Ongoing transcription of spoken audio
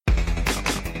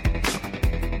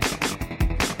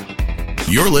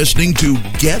You're listening to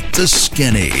Get the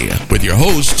Skinny with your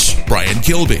hosts, Brian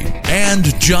Kilby and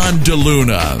John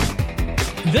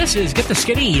DeLuna. This is Get the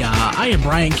Skinny. I am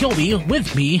Brian Kilby.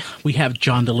 With me, we have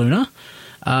John DeLuna.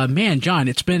 Man, John,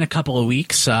 it's been a couple of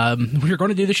weeks. We were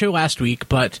going to do the show last week,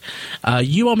 but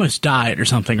you almost died or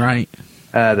something, right?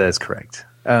 That is correct.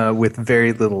 With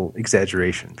very little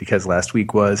exaggeration, because last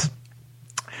week was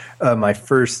my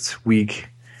first week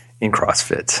in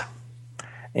CrossFit.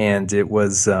 And it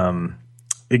was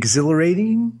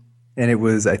exhilarating, and it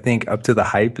was, I think, up to the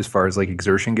hype as far as like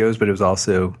exertion goes, but it was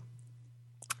also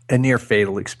a near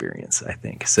fatal experience, I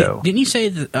think. So didn't you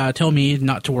say tell me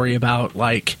not to worry about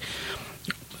like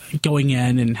going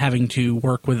in and having to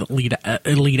work with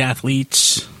elite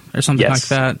athletes or something like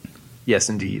that? Yes,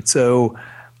 indeed. So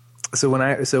when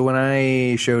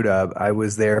I showed up, I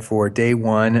was there for day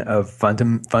one of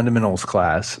fundamentals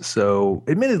class. So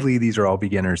admittedly, these are all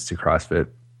beginners to CrossFit.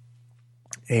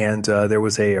 And there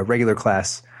was a regular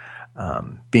class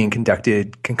being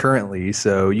conducted concurrently,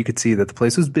 so you could see that the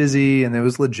place was busy and it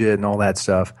was legit and all that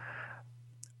stuff.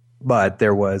 But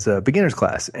there was a beginner's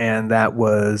class, and that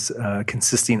was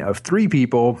consisting of 3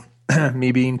 people,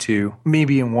 me being 2, me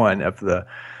being one of the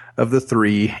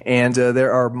 3. And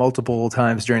there are multiple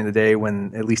times during the day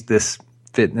when at least this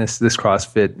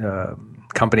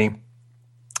CrossFit company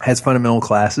has fundamental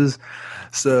classes.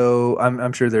 So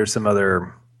I'm sure there's some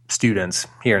other students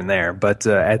here and there, but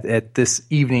at this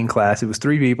evening class, it was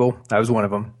 3 people. I was one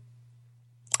of them.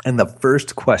 And the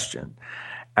first question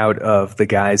out of the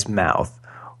guy's mouth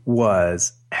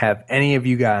was, have any of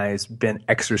you guys been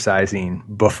exercising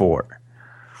before?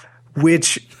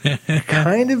 Which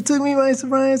kind of took me by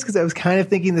surprise, because I was kind of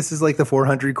thinking this is like the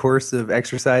 400 course of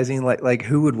exercising. Like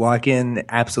who would walk in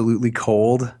absolutely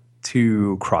cold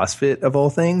to CrossFit of all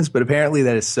things? But apparently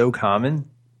that is so common.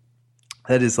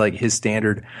 That is like his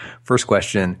standard first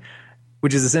question,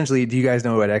 which is essentially, do you guys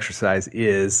know what exercise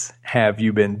is? Have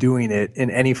you been doing it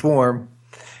in any form?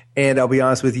 And I'll be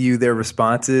honest with you, their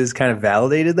responses kind of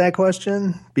validated that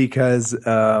question, because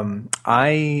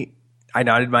I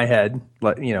nodded my head,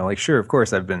 like, sure, of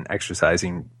course I've been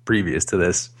exercising previous to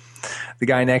this. The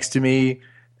guy next to me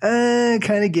kind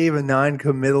of gave a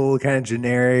non-committal, kind of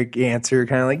generic answer,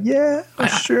 kind of like, yeah,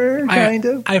 sure, kind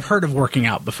of. I've heard of working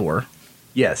out before.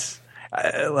 Yes.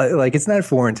 Like it's not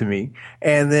foreign to me.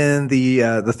 And then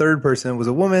the third person was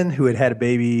a woman who had a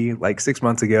baby like 6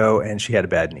 months ago, and she had a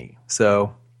bad knee.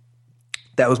 So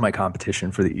that was my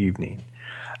competition for the evening.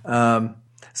 So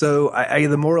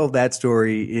the moral of that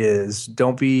story is,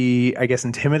 don't be, I guess,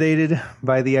 intimidated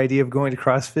by the idea of going to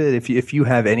CrossFit. If you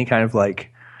have any kind of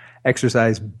like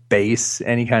exercise base,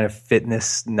 any kind of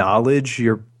fitness knowledge,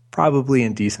 you're probably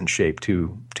in decent shape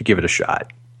to give it a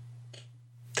shot.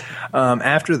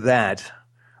 After that,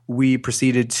 we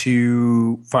proceeded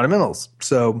to fundamentals.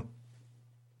 So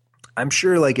I'm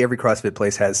sure like every CrossFit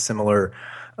place has similar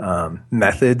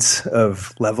methods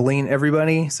of leveling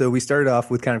everybody. So we started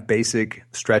off with kind of basic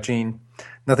stretching,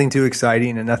 nothing too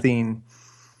exciting and nothing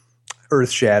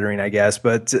earth-shattering, I guess.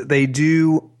 But they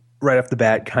do, right off the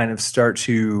bat, kind of start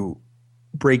to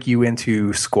break you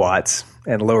into squats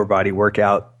and lower body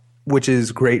workout, which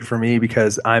is great for me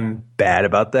because I'm bad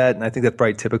about that. And I think that's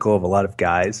probably typical of a lot of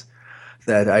guys,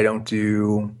 that I don't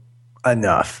do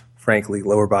enough, frankly,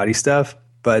 lower body stuff.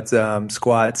 But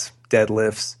squats,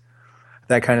 deadlifts,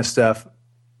 that kind of stuff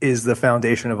is the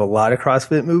foundation of a lot of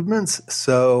CrossFit movements.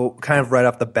 So kind of right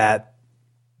off the bat,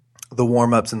 the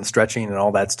warm-ups and the stretching and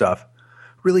all that stuff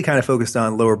really kind of focused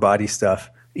on lower body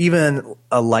stuff. Even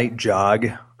a light jog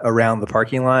around the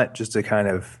parking lot just to kind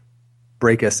of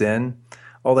break us in.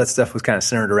 All that stuff was kind of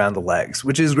centered around the legs,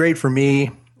 which is great for me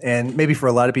and maybe for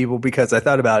a lot of people, because I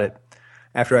thought about it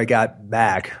after I got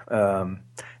back.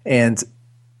 And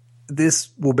this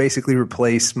will basically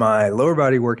replace my lower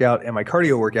body workout and my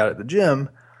cardio workout at the gym,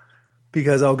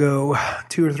 because I'll go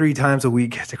 2 or 3 times a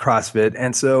week to CrossFit.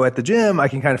 And so at the gym, I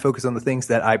can kind of focus on the things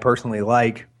that I personally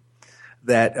like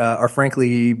that are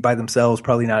frankly by themselves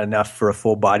probably not enough for a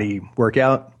full body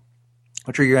workout,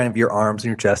 which are kind of your arms and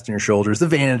your chest and your shoulders, the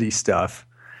vanity stuff.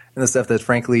 And the stuff that,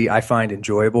 frankly, I find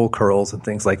enjoyable, curls and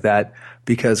things like that,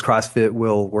 because CrossFit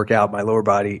will work out my lower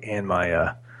body and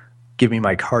my give me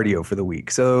my cardio for the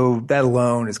week. So that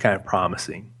alone is kind of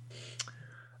promising.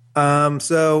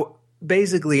 So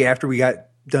basically, after we got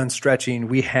done stretching,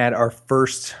 we had our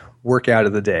first workout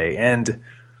of the day. And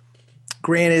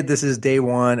granted, this is day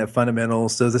one of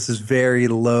fundamentals, so this is very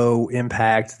low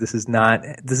impact. This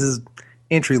is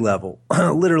entry level,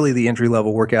 literally the entry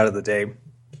level workout of the day.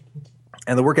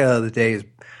 And the workout of the day is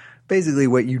basically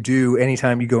what you do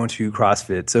anytime you go into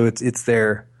CrossFit. So it's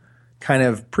their kind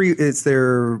of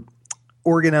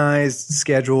organized,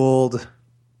 scheduled,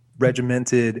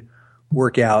 regimented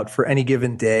workout for any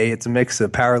given day. It's a mix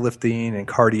of powerlifting and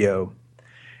cardio,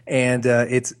 and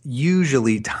it's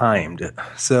usually timed.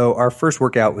 So our first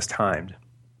workout was timed,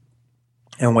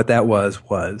 and what that was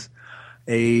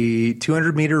a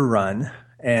 200-meter run.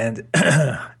 And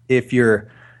if you're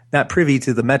not privy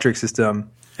to the metric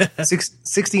system,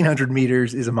 1,600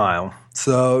 meters is a mile.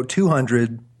 So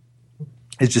 200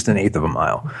 is just an eighth of a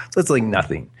mile. So it's like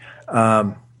nothing.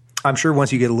 I'm sure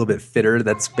once you get a little bit fitter,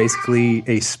 that's basically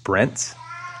a sprint.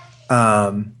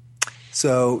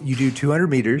 So you do 200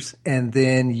 meters, and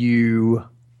then you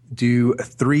do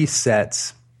 3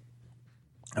 sets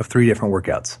of 3 different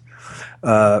workouts.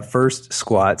 First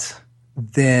squats,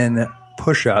 then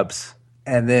push-ups,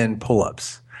 and then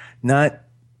pull-ups. Not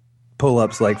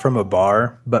pull-ups like from a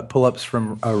bar, but pull-ups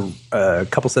from a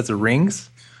couple sets of rings.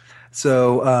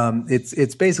 So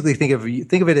it's basically think of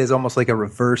it as almost like a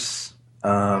reverse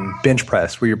bench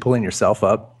press where you're pulling yourself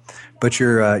up, but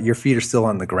your feet are still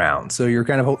on the ground. So you're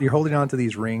you're holding on to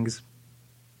these rings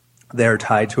that are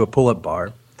tied to a pull-up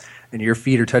bar, and your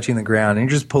feet are touching the ground, and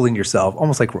you're just pulling yourself,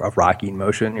 almost like a rocking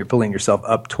motion. You're pulling yourself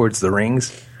up towards the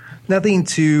rings. Nothing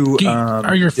too.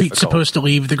 Are your feet difficult. supposed to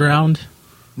leave the ground?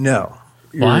 No.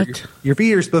 What? Your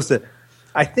feet are supposed to.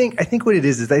 I think what it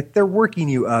is they're working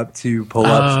you up to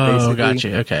pull-ups. Oh, basically.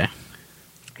 gotcha. Okay.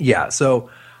 Yeah. So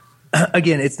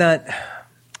again, it's not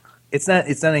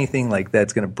anything like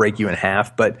that's going to break you in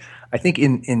half. But I think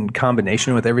in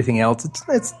combination with everything else,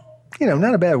 it's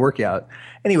not a bad workout.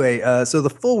 Anyway, so the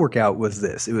full workout was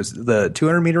this. It was the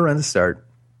 200-meter run to start,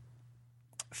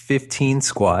 15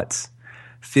 squats,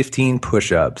 15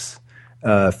 push-ups,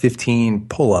 15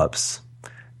 pull-ups,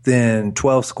 then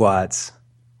 12 squats,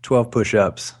 12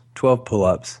 push-ups, 12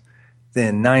 pull-ups,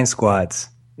 then 9 squats,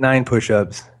 9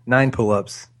 push-ups, 9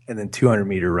 pull-ups, and then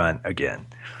 200-meter run again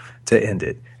to end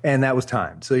it. And that was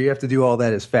timed. So you have to do all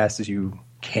that as fast as you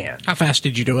can. How fast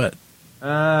did you do it?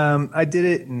 I did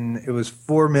it, and it was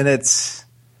 4 minutes.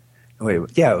 It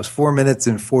was 4 minutes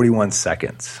and 41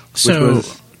 seconds, which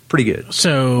was pretty good.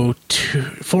 So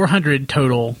 400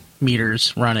 total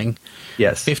meters running.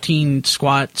 Yes. 15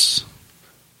 squats,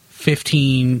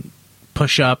 15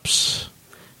 push-ups,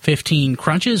 15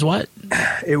 crunches. What?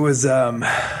 It was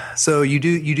so you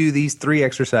do these 3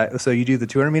 exercises. So you do the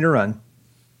 200-meter run,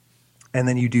 and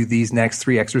then you do these next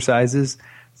 3 exercises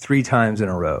 3 times in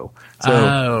a row.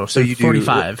 So you do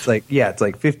 45. It's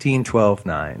like 15, 12,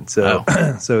 9. So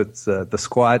so it's the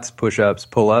squats, push-ups,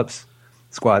 pull-ups,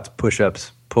 squats,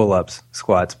 push-ups, pull-ups,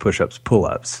 squats, push-ups,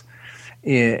 pull-ups.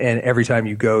 And every time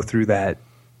you go through that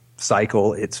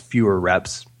cycle, it's fewer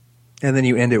reps. And then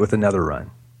you end it with another run.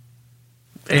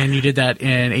 And you did that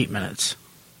in 8 minutes.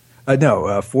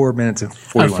 4 minutes and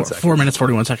 41 seconds. 4 minutes,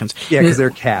 41 seconds. Yeah, because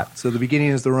they're capped. So the beginning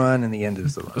is the run and the end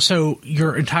is the run. So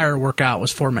your entire workout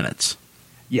was 4 minutes.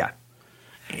 Yeah.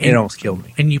 It almost killed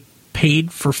me. And you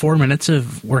paid for 4 minutes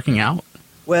of working out?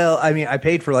 Well, I mean, I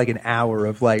paid for like an hour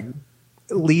of like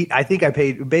I think I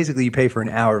paid, basically you pay for an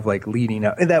hour of like leading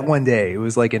up. And that one day, it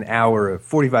was like an hour of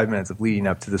 45 minutes of leading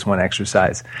up to this one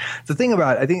exercise. The thing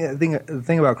about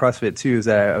CrossFit too is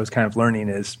that I was kind of learning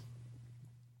is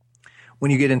when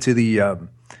you get into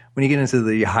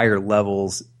the higher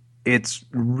levels, it's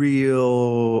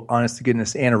real, honest to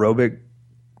goodness, anaerobic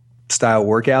style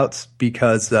workouts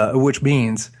because which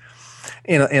means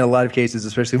in a lot of cases,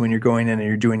 especially when you're going in and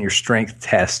you're doing your strength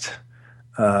test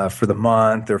for the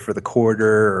month or for the quarter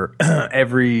or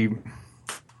every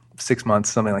 6 months,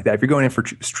 something like that. If you're going in for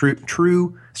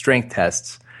true strength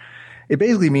tests, it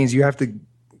basically means you have to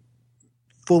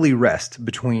fully rest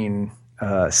between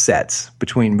sets,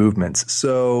 between movements.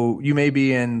 So you may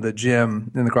be in the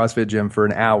CrossFit gym for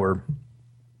an hour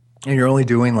and you're only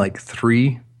doing like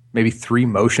maybe three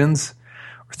motions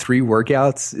or 3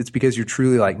 workouts. It's because you're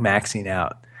truly like maxing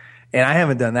out. And I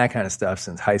haven't done that kind of stuff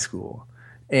since high school.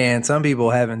 And some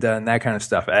people haven't done that kind of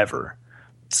stuff ever.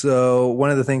 So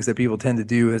one of the things that people tend to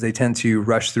do is they tend to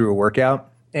rush through a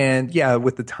workout. And yeah,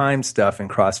 with the time stuff in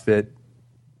CrossFit,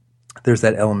 there's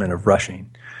that element of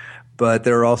rushing. But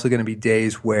there are also going to be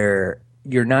days where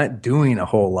you're not doing a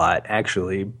whole lot,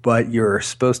 actually, but you're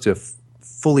supposed to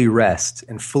fully rest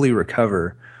and fully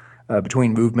recover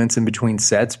between movements and between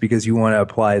sets because you want to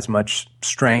apply as much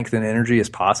strength and energy as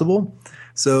possible.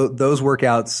 So those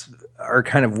workouts are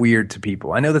kind of weird to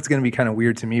people. I know that's going to be kind of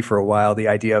weird to me for a while, the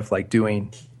idea of like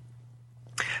doing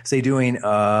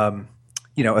a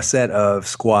set of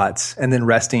squats and then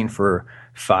resting for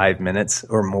 5 minutes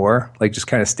or more, like just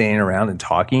kind of staying around and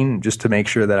talking just to make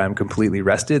sure that I'm completely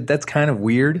rested. That's kind of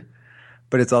weird,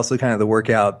 but it's also kind of the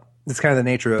workout. It's kind of the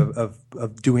nature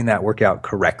of doing that workout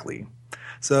correctly.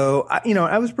 So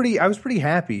I was pretty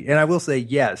happy, and I will say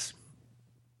yes.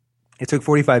 It took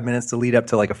 45 minutes to lead up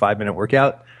to like a 5-minute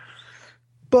workout,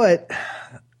 but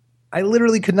I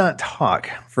literally could not talk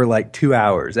for like 2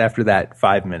 hours after that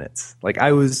 5 minutes. Like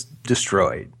I was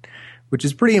destroyed, which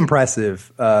is pretty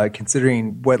impressive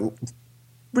considering what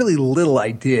really little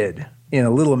I did in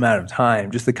a little amount of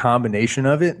time. Just the combination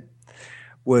of it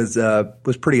was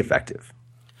pretty effective.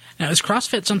 Now, is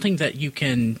CrossFit something that you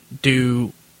can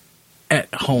do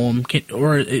at home,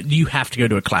 or do you have to go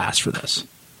to a class for this?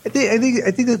 I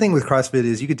think the thing with CrossFit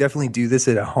is you could definitely do this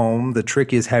at home. The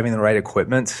trick is having the right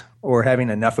equipment, or having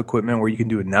enough equipment where you can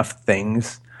do enough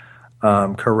things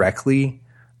correctly.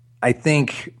 I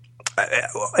think,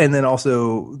 and then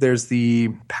also there's the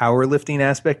powerlifting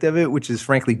aspect of it, which is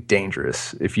frankly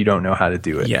dangerous if you don't know how to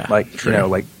do it. Yeah, like true.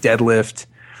 Like deadlift,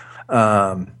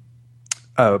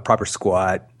 proper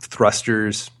squat,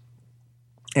 thrusters.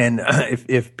 And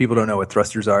if people don't know what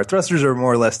thrusters are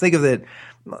more or less, think of it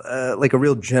like a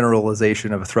real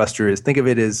generalization of a thruster is, think of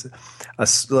it as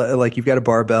like you've got a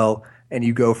barbell and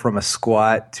you go from a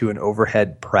squat to an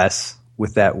overhead press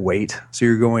with that weight. So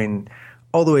you're going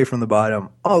all the way from the bottom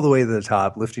all the way to the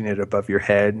top, lifting it above your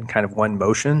head in kind of one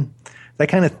motion. That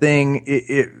kind of thing,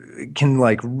 it can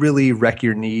like really wreck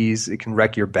your knees. It can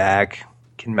wreck your back,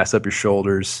 can mess up your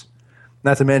shoulders.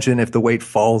 Not to mention if the weight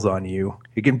falls on you,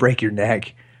 it can break your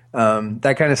neck.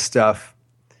 That kind of stuff.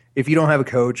 If you don't have a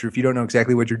coach or if you don't know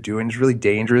exactly what you're doing, it's really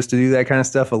dangerous to do that kind of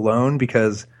stuff alone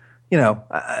because,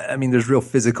 I mean, there's real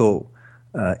physical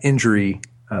injury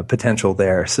potential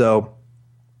there. So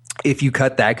if you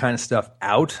cut that kind of stuff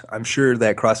out, I'm sure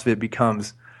that CrossFit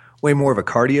becomes way more of a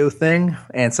cardio thing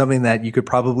and something that you could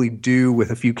probably do with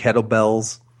a few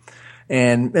kettlebells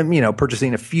and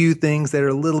purchasing a few things that are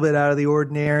a little bit out of the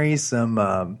ordinary,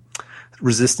 some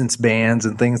resistance bands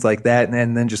and things like that,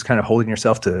 and then just kind of holding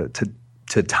yourself to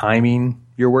timing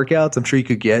your workouts. I'm sure you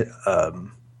could get a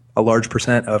large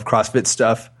percent of CrossFit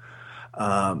stuff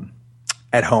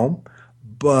at home,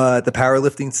 but the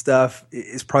powerlifting stuff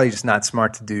is probably just not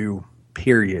smart to do,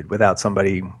 period, without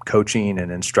somebody coaching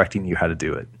and instructing you how to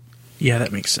do it. Yeah,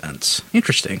 that makes sense.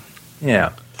 Interesting.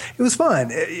 Yeah. It was fun.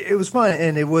 It was fun,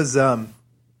 and it was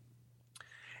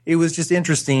just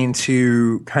interesting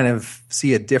to kind of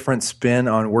see a different spin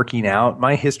on working out.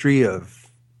 My history of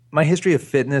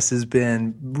fitness has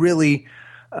been really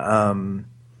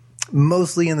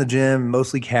mostly in the gym,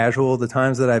 mostly casual. The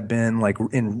times that I've been like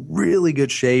in really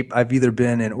good shape, I've either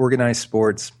been in organized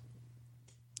sports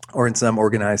or in some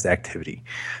organized activity.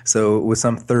 So with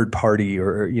some third party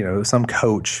or some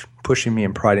coach pushing me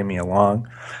and prodding me along.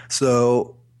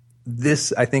 So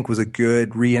this, I think, was a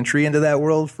good re-entry into that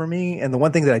world for me. And the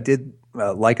one thing that I did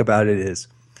like about it is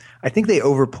I think they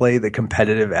overplay the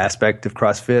competitive aspect of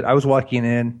CrossFit. I was walking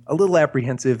in a little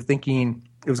apprehensive, thinking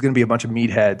it was going to be a bunch of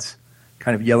meatheads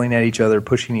kind of yelling at each other,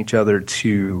 pushing each other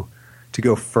to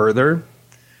go further,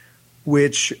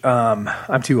 which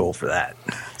I'm too old for that.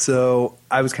 So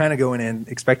I was kind of going in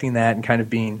expecting that and kind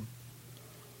of being,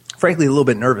 frankly, a little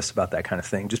bit nervous about that kind of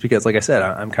thing, just because, like I said,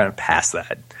 I'm kind of past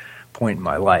that point in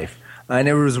my life. And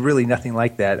there was really nothing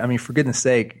like that. I mean, for goodness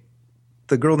sake,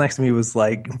 the girl next to me was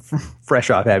like fresh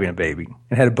off having a baby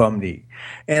and had a bum knee,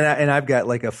 and I've got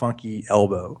like a funky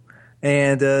elbow,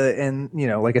 and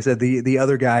like I said, the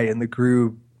other guy in the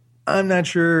group, I'm not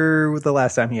sure what the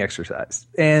last time he exercised,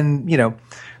 and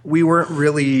we weren't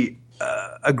really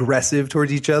aggressive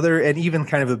towards each other, and even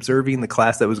kind of observing the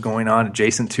class that was going on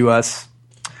adjacent to us,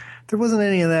 there wasn't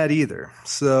any of that either.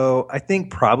 So I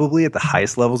think probably at the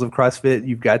highest levels of CrossFit,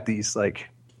 you've got these like,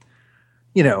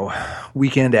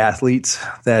 weekend athletes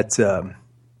that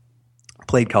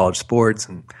played college sports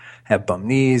and have bum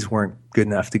knees, weren't good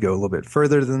enough to go a little bit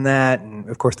further than that. And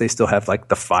of course, they still have like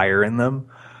the fire in them.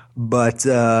 But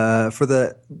for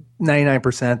the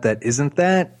 99% that isn't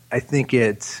that, I think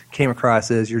it came across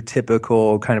as your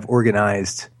typical kind of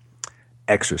organized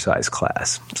exercise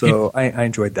class. So I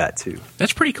enjoyed that too.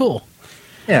 That's pretty cool.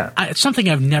 Yeah. It's something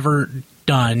I've never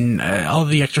done. All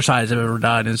the exercise I've ever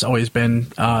done has always been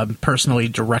personally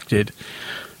directed.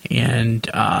 And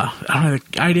I don't know,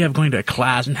 the idea of going to a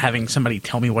class and having somebody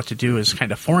tell me what to do is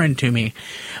kind of foreign to me.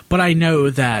 But I know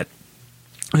that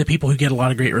the people who get a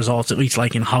lot of great results, at least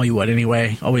like in Hollywood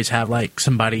anyway, always have like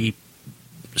somebody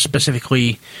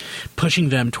specifically pushing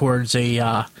them towards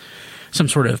a some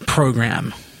sort of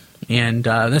program. And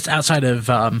that's outside of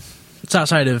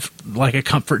like a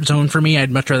comfort zone for me.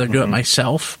 I'd much rather do it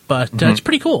myself, but it's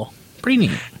pretty cool. Pretty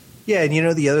neat. Yeah,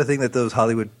 and the other thing that those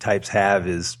Hollywood types have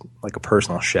is like a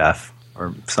personal chef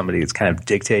or somebody that's kind of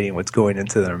dictating what's going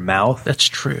into their mouth. That's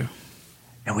true.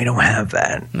 And we don't have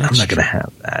that. I'm not going to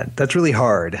have that. That's really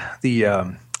hard.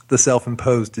 The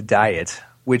self-imposed diet,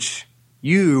 which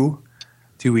you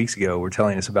 2 weeks ago were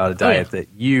telling us about a diet that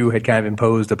you had kind of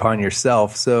imposed upon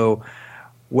yourself. So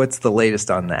what's the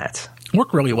latest on that?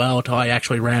 Worked really well until I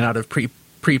actually ran out of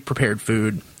pre-prepared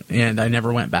food, and I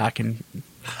never went back and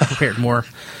prepared more.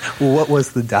 Well, what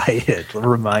was the diet?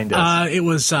 Remind us. It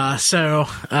was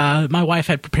my wife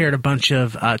had prepared a bunch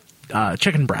of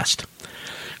chicken breast,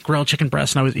 grilled chicken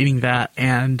breast, and I was eating that,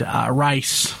 and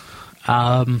rice,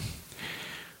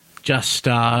 just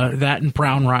that and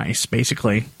brown rice,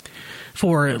 basically,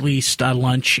 for at least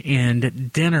lunch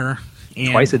and dinner.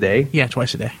 And, twice a day? Yeah,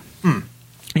 twice a day.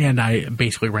 And I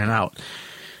basically ran out.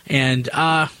 And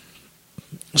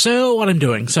so what I'm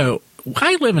doing, so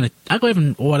I live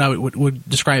in what I would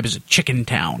describe as a chicken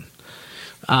town.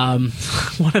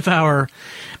 One of our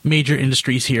major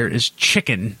industries here is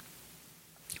chicken.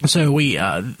 So we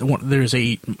there's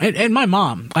and my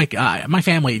mom, like my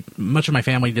family, much of my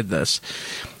family did this,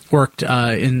 worked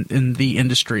in the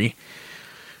industry.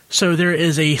 So there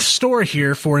is a store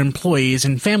here for employees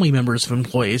and family members of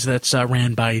employees that's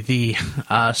ran by the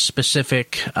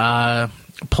specific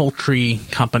poultry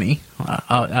company.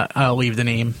 I'll leave the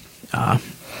name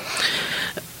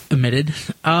omitted.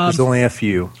 There's only a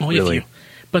few. Only a few.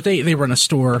 But they run a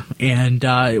store, and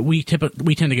we tend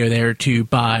to go there to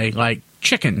buy like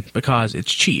chicken because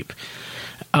it's cheap.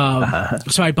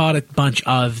 So I bought a bunch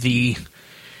of the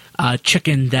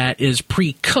chicken that is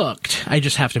pre-cooked. I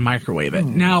just have to microwave it.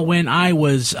 Now, when I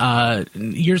was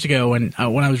years ago, when I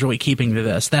was really keeping to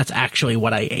this, that's actually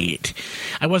what I ate.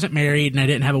 I wasn't married, and I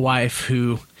didn't have a wife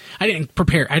who. I didn't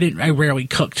prepare. I rarely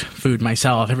cooked food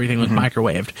myself. Everything was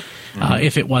microwaved.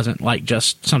 If it wasn't like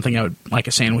just something I would, like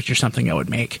a sandwich or something I would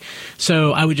make.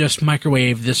 So I would just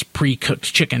microwave this pre-cooked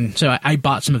chicken. So I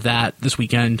bought some of that this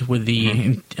weekend with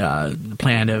the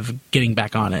plan of getting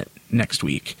back on it next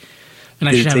week. And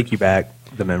Did it take you back,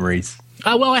 the memories?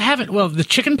 Well, I haven't. Well, the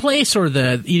chicken place or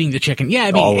the eating the chicken? Yeah,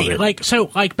 I mean, all of it.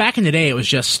 like back in the day, it was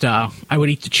just I would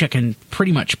eat the chicken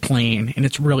pretty much plain, and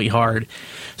it's really hard.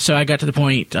 So I got to the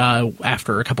point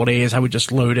after a couple of days, I would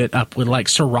just load it up with like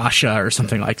sriracha or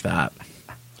something like that.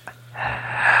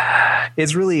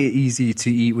 It's really easy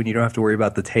to eat when you don't have to worry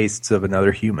about the tastes of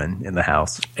another human in the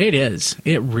house. It is.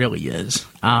 It really is.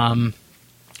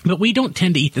 But we don't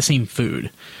tend to eat the same food.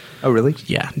 Oh, really?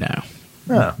 Yeah, no.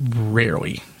 Oh.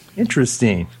 Rarely.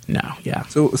 Interesting. No, yeah.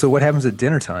 So what happens at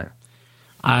dinner time?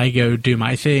 I go do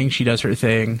my thing, she does her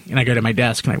thing, and I go to my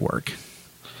desk and I work.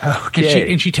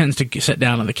 Okay. And she tends to sit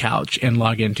down on the couch and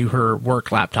log into her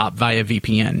work laptop via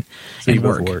VPN. So and you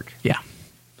both work. Yeah.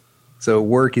 So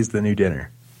work is the new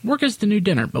dinner. Work is the new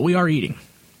dinner, but we are eating.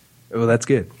 Well, that's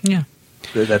good. Yeah.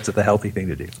 That's the healthy thing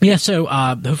to do. Yeah, so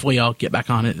hopefully I'll get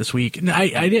back on it this week.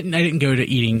 I didn't go to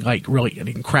eating like really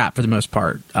eating crap for the most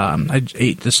part. I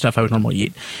ate the stuff I would normally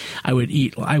eat. I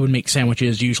would make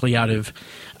sandwiches usually out of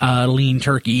lean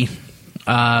turkey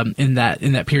in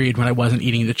that period when I wasn't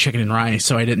eating the chicken and rice.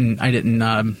 So I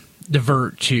didn't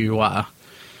divert to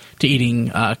eating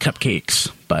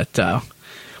cupcakes. But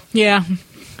yeah,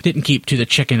 didn't keep to the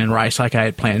chicken and rice like I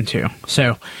had planned to.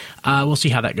 So we'll see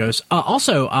how that goes.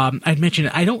 Also, I'd mentioned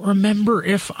I don't remember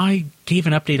if I gave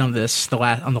an update on this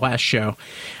on the last show,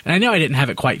 and I know I didn't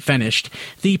have it quite finished.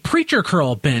 The Preacher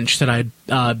Curl bench that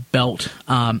I built,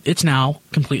 it's now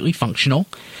completely functional.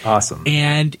 Awesome,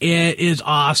 and it is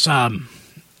awesome.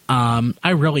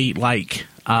 I really like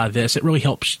this. It really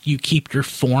helps you keep your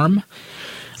form.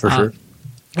 For sure.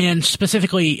 And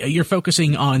specifically, you're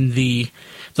focusing on the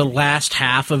last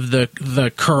half of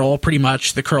the curl, pretty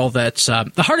much the curl that's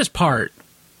the hardest part.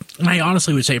 And I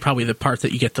honestly would say probably the part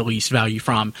that you get the least value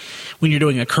from when you're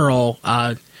doing a curl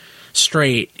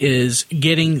straight is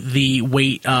getting the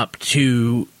weight up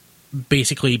to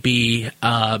basically be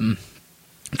to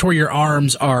where your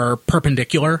arms are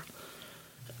perpendicular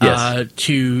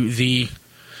to the.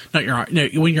 Not your arm. No,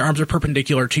 when your arms are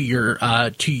perpendicular to your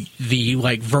to the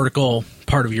like vertical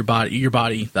part of your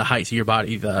body, the height of your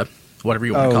body, the whatever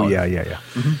you want to call it. Oh, yeah.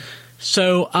 Mm-hmm.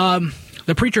 So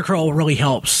the Preacher Curl really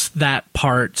helps that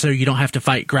part, so you don't have to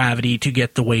fight gravity to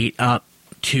get the weight up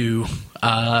to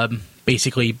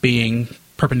basically being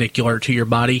perpendicular to your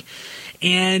body,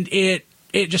 and it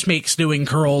just makes doing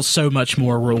curls so much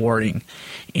more rewarding.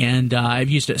 And I've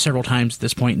used it several times at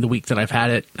this point in the week that I've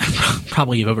had it.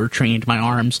 Probably have overtrained my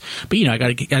arms, but I got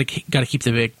to keep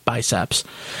the big biceps.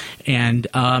 And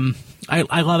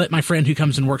I love it. My friend who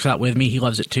comes and works out with me, he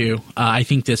loves it too. I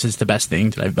think this is the best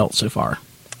thing that I've built so far.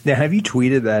 Now, have you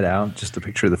tweeted that out? Just a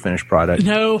picture of the finished product?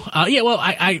 No. Well,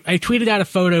 I tweeted out a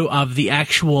photo of the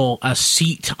actual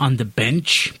seat on the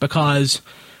bench because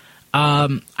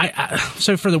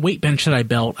So for the weight bench that I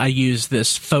built, I use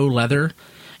this faux leather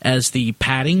as the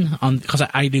padding on, because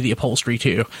I do the upholstery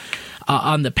too,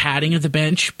 on the padding of the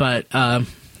bench. But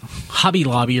Hobby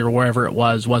Lobby or wherever it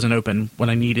wasn't open when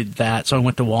I needed that, so I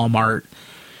went to Walmart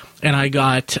and I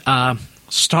got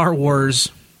Star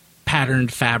Wars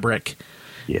patterned fabric.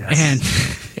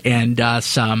 Yes. And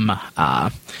some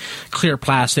clear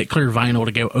plastic, clear vinyl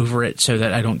to go over it so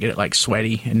that I don't get it like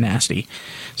sweaty and nasty.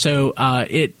 So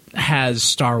it has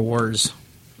Star Wars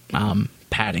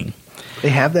padding. They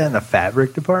have that in the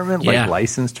fabric department, like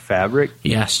licensed fabric?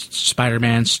 Yes,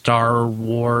 Spider-Man, Star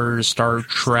Wars, Star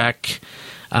Trek,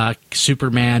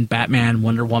 Superman, Batman,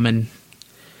 Wonder Woman.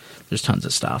 There's tons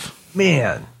of stuff.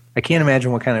 Man, I can't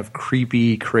imagine what kind of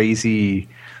creepy, crazy,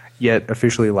 yet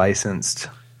officially licensed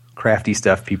crafty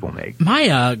stuff people make.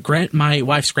 My my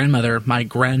wife's grandmother, my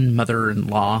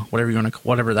grandmother-in-law,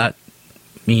 whatever that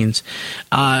means,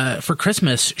 for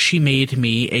Christmas she made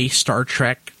me a Star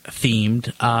Trek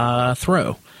themed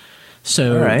throw.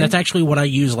 So that's actually what I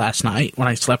used last night when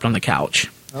I slept on the couch.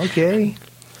 Okay.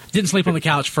 Didn't sleep on the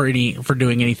couch for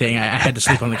doing anything. I had to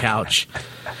sleep on the couch.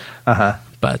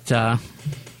 But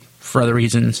for other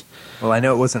reasons. Well, I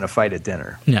know it wasn't a fight at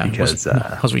dinner. No,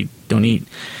 because we don't eat.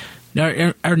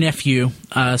 Our nephew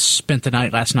spent the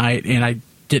night last night, and I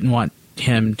didn't want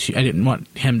him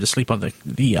to sleep on the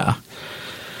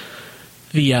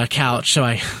couch, so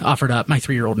I offered up my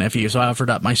 3-year-old nephew. So I offered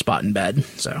up my spot in bed.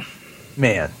 So,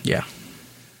 man, yeah,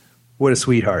 what a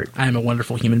sweetheart! I am a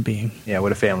wonderful human being. Yeah,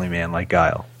 what a family man like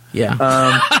Guile.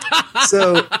 Yeah.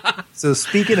 So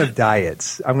speaking of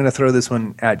diets, I'm going to throw this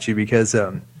one at you because,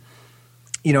 I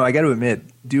got to admit,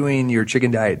 doing your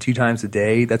chicken diet 2 times a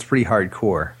day, that's pretty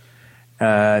hardcore.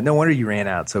 No wonder you ran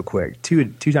out so quick.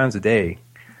 Two times a day.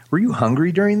 Were you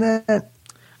hungry during that?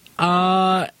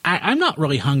 I'm not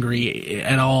really hungry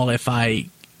at all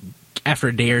after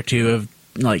a day or two of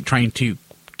like trying to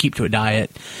keep to a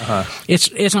diet.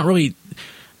 It's not really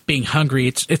being hungry.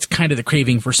 It's kind of the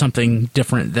craving for something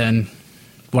different than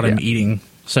what I'm eating.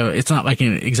 So it's not like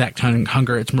an exact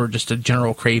hunger. It's more just a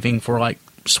general craving for like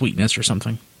sweetness or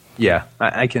something. Yeah,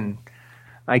 I can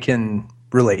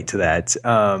relate to that.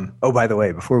 Oh, by the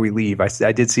way, before we leave,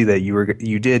 I did see that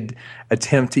you did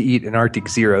attempt to eat an Arctic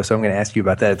Zero, so I'm going to ask you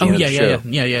about that at the end of the show.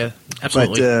 Yeah,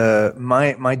 absolutely. But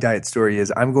my diet story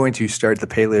is I'm going to start the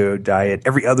paleo diet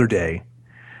every other day,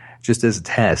 just as a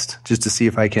test, just to see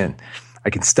if I can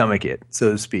stomach it,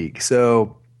 so to speak.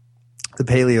 So the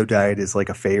paleo diet is like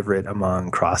a favorite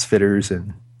among CrossFitters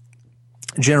and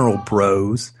general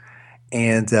bros,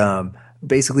 and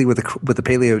basically what the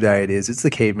paleo diet is, it's the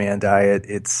caveman diet.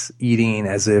 It's eating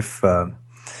as if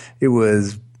it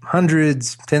was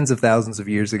hundreds, tens of thousands of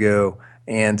years ago,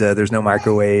 and there's no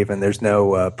microwave and there's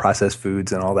no processed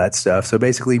foods and all that stuff. So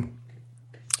basically,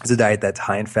 it's a diet that's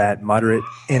high in fat, moderate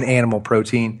in animal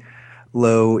protein,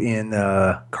 low in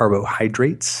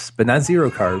carbohydrates, but not zero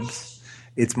carbs.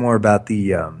 It's more about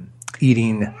the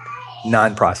eating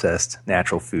non-processed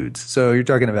natural foods. So you're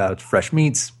talking about fresh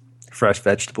meats, fresh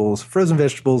vegetables, frozen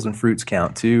vegetables, and fruits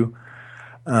count too,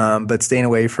 but staying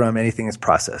away from anything that's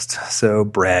processed. So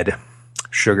bread,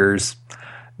 sugars,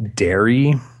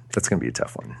 dairy, that's going to be a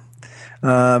tough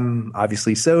one.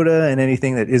 Obviously soda and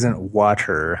anything that isn't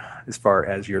water as far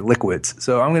as your liquids.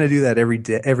 So I'm going to do that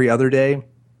every other day.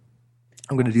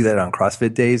 I'm going to do that on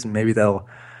CrossFit days, and maybe that'll,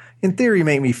 in theory,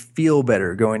 make me feel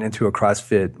better going into a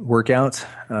CrossFit workout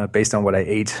based on what I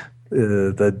ate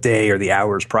the day or the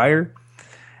hours prior.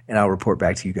 And I'll report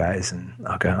back to you guys, and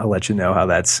I'll let you know how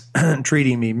that's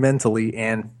treating me mentally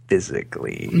and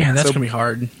physically. Yeah, that's gonna be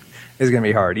hard. It's gonna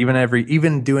be hard.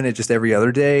 Even doing it just every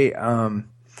other day. I've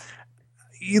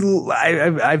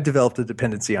developed a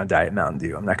dependency on Diet Mountain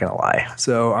Dew. I'm not gonna lie.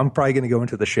 So I'm probably gonna go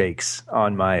into the shakes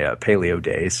on my paleo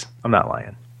days. I'm not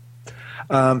lying.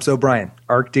 So Brian,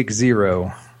 Arctic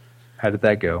Zero, how did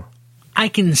that go? I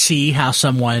can see how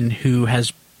someone who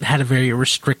has had a very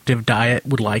restrictive diet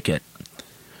would like it.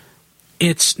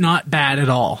 It's not bad at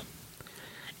all.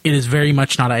 It is very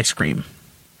much not ice cream.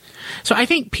 So I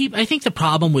think the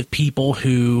problem with people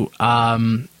who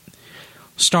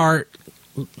start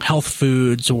health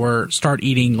foods or start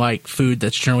eating like food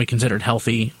that's generally considered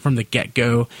healthy from the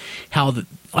get-go,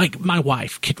 like my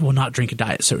wife will not drink a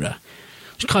diet soda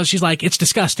because she's like, it's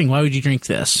disgusting. Why would you drink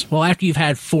this? Well, after you've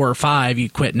had 4 or 5, you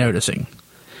quit noticing.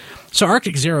 So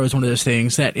Arctic Zero is one of those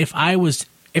things that if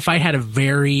I had a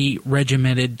very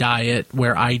regimented diet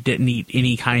where I didn't eat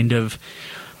any kind of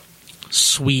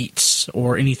sweets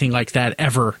or anything like that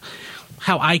ever,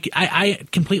 how I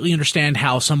completely understand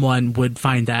how someone would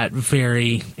find that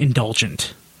very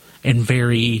indulgent and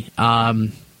very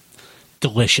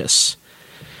delicious.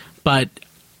 but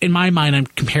in my mind, I'm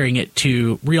comparing it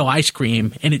to real ice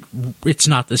cream, and it's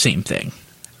not the same thing.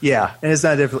 Yeah, and it's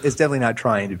definitely not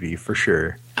trying to be, for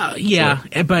sure. Yeah,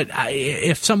 sure. But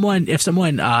if someone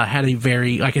had a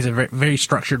very, like I said, very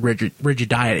structured, rigid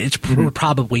diet, it would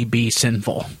probably be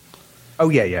sinful. Oh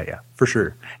yeah, for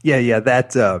sure. Yeah.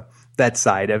 That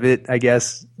side of it, I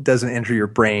guess, doesn't enter your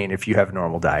brain if you have a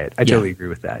normal diet. I totally agree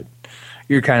with that.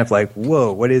 You're kind of like,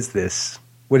 whoa, what is this?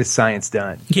 What has science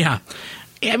done? Yeah.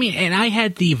 I mean, and I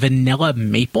had the vanilla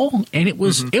maple, and it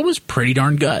was pretty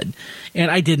darn good. And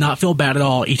I did not feel bad at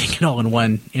all eating it all in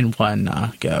one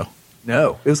go.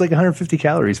 No, it was like 150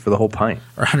 calories for the whole pint.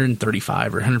 Or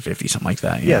 135 or 150, something like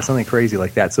that. Yeah, something crazy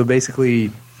like that. So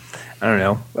basically, I don't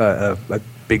know, a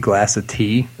big glass of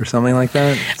tea or something like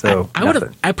that. So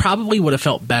I probably would have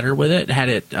felt better with it had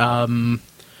it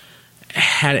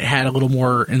had a little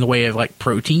more in the way of like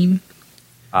protein.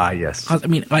 Yes. I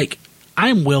mean, like,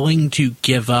 I'm willing to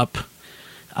give up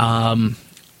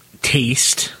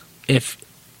taste if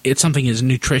something is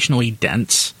nutritionally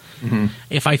dense. Mm-hmm.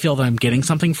 If I feel that I'm getting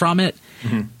something from it,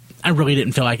 mm-hmm. I really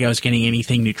didn't feel like I was getting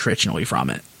anything nutritionally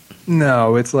from it.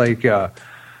 No, it's like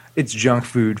it's junk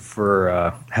food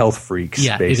for health freaks,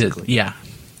 basically. It is. Yeah.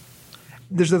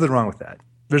 There's nothing wrong with that.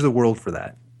 There's a world for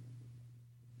that.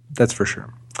 That's for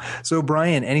sure. So,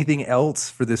 Brian, anything else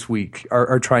for this week?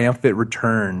 Our triumphant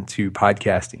return to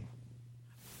podcasting?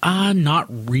 Not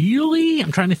really.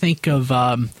 I'm trying to think of.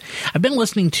 I've been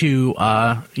listening to,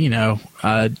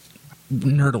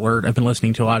 Nerd Alert. I've been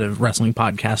listening to a lot of wrestling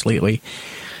podcasts lately,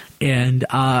 and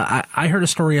I heard a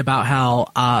story about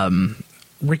how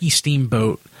Ricky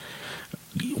Steamboat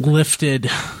lifted.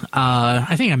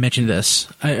 I think I mentioned this.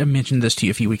 I mentioned this to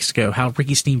you a few weeks ago. How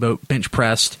Ricky Steamboat bench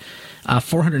pressed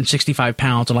 465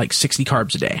 pounds on like 60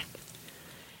 carbs a day,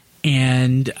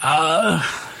 and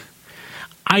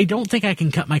I don't think I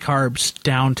can cut my carbs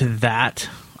down to that.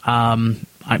 I'm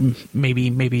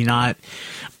maybe not,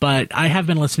 but I have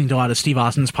been listening to a lot of Steve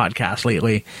Austin's podcast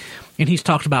lately, and he's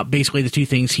talked about basically the two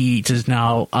things he eats is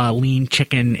now lean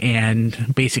chicken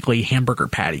and basically hamburger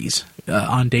patties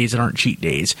on days that aren't cheat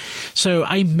days. So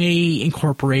I may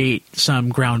incorporate some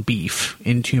ground beef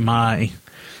into my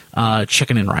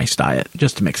chicken and rice diet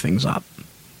just to mix things up.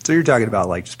 So you're talking about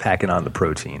like just packing on the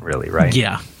protein, really, right?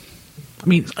 Yeah. I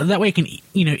mean, that way I can,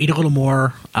 eat a little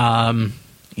more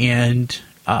and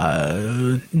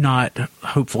not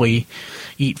hopefully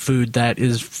eat food that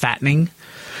is fattening,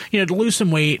 to lose some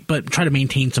weight, but try to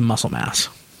maintain some muscle mass.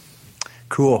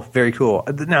 Cool. Very cool.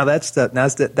 Now that's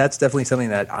definitely something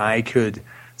that I could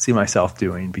see myself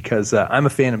doing because I'm a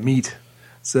fan of meat.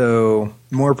 So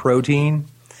more protein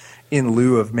in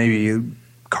lieu of maybe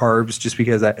carbs just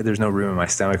because there's no room in my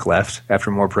stomach left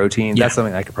after more protein. Yeah. That's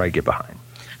something I could probably get behind.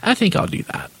 I think I'll do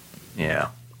that. Yeah.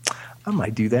 I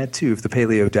might do that too if the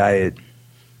paleo diet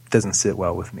doesn't sit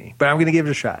well with me. But I'm going to give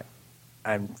it a shot.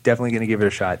 I'm definitely going to give it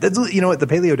a shot. That's, you know what? The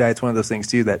paleo diet's one of those things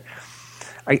too that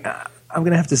I'm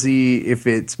going to have to see if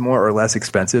it's more or less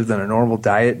expensive than a normal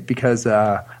diet because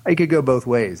I could go both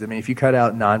ways. I mean, if you cut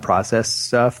out non-processed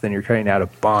stuff, then you're cutting out a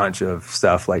bunch of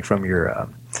stuff like from your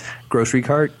grocery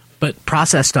cart. But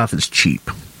processed stuff is cheap.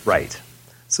 Right.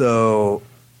 So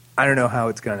I don't know how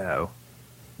it's going to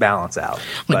balance out.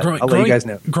 Like I'll let you guys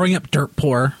know. Growing up dirt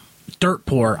poor,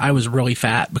 I was really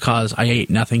fat because I ate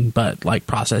nothing but like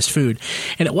processed food.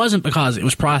 And it wasn't because it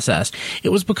was processed. It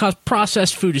was because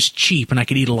processed food is cheap and I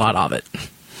could eat a lot of it.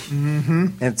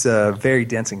 Mm-hmm. It's very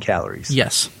dense in calories.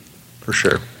 Yes. For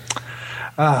sure.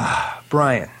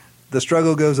 Brian, the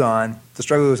struggle goes on.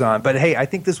 But hey, I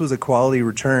think this was a quality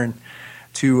return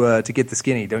to Get the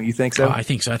Skinny. Don't you think so? I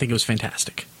think so. I think it was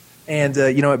fantastic. And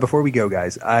you know what? Before we go,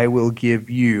 guys, I will give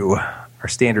you our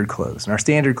standard close. And our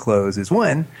standard close is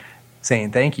one,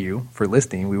 saying thank you for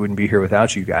listening. We wouldn't be here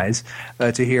without you guys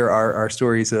to hear our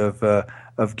stories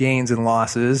of gains and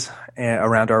losses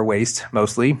around our waist,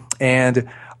 mostly. And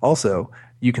also,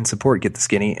 you can support Get the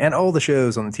Skinny and all the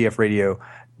shows on the TF Radio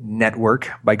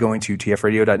network by going to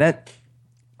tfradio.net,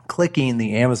 clicking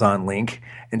the Amazon link,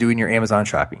 and doing your Amazon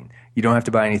shopping. You don't have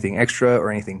to buy anything extra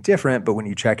or anything different, but when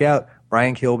you check out,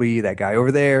 Brian Kilby, that guy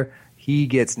over there, he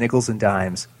gets nickels and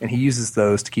dimes, and he uses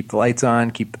those to keep the lights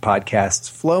on, keep the podcasts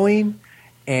flowing,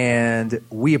 and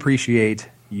we appreciate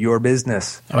your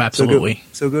business. Oh, absolutely.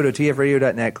 So go to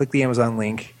tfradio.net, click the Amazon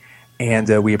link,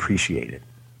 and we appreciate it.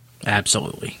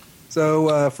 Absolutely.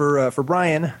 So for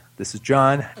Brian, this is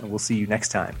John, and we'll see you next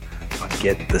time on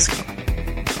Get the Skinny.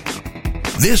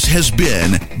 This has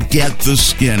been Get the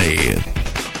Skinny.